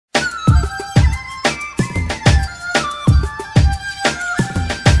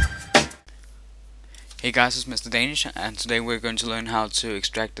Hey guys, it's Mr. Danish, and today we're going to learn how to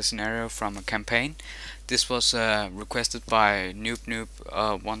extract a scenario from a campaign. This was requested by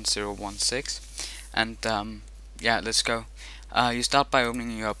Noob1016, and yeah, let's go. You start by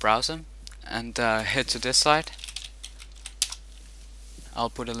opening your browser and head to this site.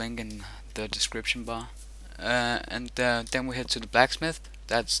 I'll put a link in the description bar, and then we head to the blacksmith.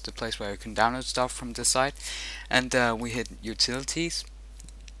 That's the place where you can download stuff from this site, and we hit utilities.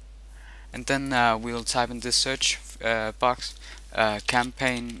 And then we'll type in this search box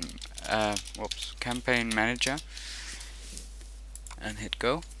campaign manager and hit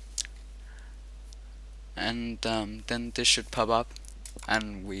go, and then this should pop up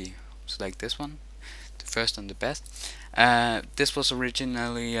and we select this one, the first and the best. This was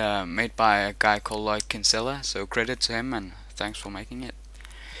originally made by a guy called Lloyd Kinsella, so credit to him and thanks for making it.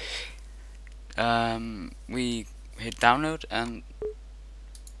 We hit download and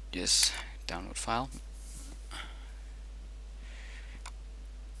yes, download file,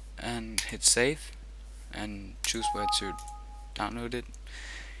 and hit save and choose where to download it.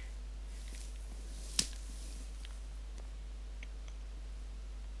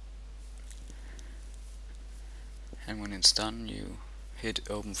 And when it's done, you hit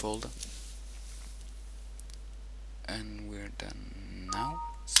open folder, and we're done now.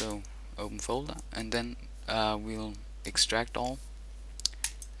 So open folder, and then we'll extract all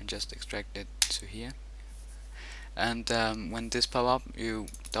and just extract it to here. And when this pop up, you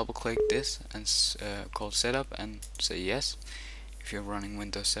double click this and call setup and say yes if you're running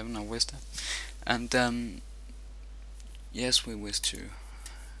Windows 7 or Vista. And yes, we wish to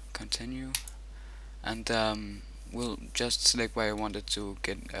continue, and we'll just select where you want it to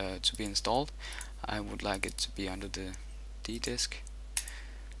get to be installed. I would like it to be under the D disk,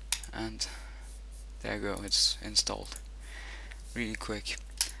 and there you go, it's installed really quick.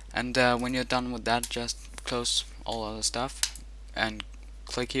 And when you're done with that, just close all other stuff and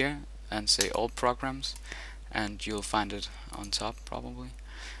click here and say all programs, and you'll find it on top probably,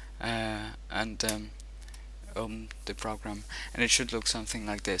 and open the program, and it should look something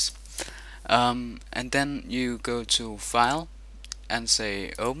like this. And then you go to file and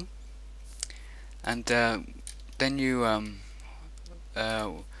say open, and then you'll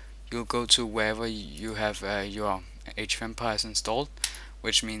go to wherever you have your Age of Empires installed,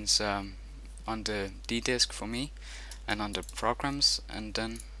 which means on the D disk for me, and on the programs, and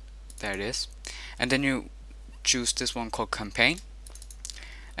then there it is. And then you choose this one called campaign,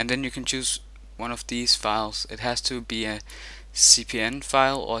 and then you can choose one of these files. It has to be a CPN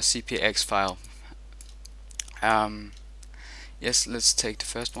file or CPX file. Yes, let's take the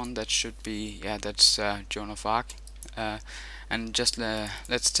first one. That should be, yeah, that's Joan of Arc. And just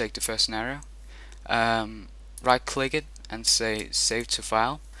let's take the first scenario. Right click it and say save to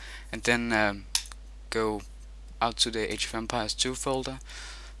file, and then go out to the Age of Empires 2 folder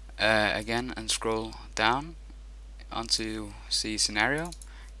again and scroll down until you see scenario.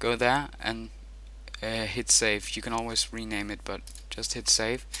 Go there and hit save. You can always rename it, but just hit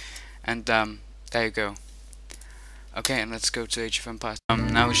save, and there you go. Okay, and let's go to Age of Empires.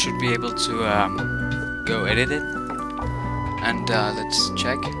 Now we should be able to go edit it, and let's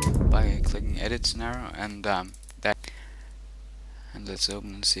check by clicking edit scenario, and that, and let's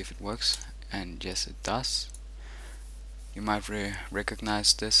open and see if it works. And yes, it does. You might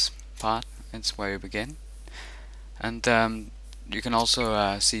recognize this part. It's where you begin, and you can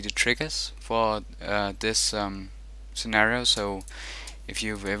also see the triggers for this scenario. So if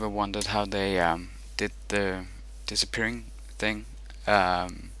you've ever wondered how they did the disappearing thing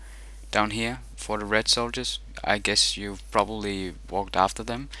down here for the red soldiers, I guess you've probably walked after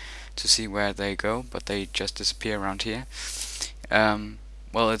them to see where they go, but they just disappear around here.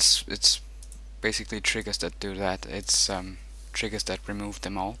 Well, it's basically triggers that do that. It's triggers that remove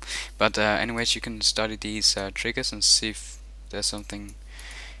them all. But anyways, you can study these triggers and see if there's something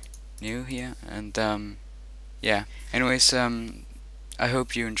new here. And yeah, anyways, I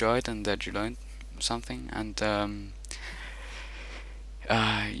hope you enjoyed and that you learned something. And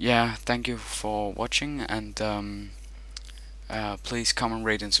yeah, thank you for watching, and please comment,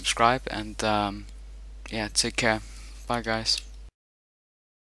 rate and subscribe, and yeah, take care. Bye guys.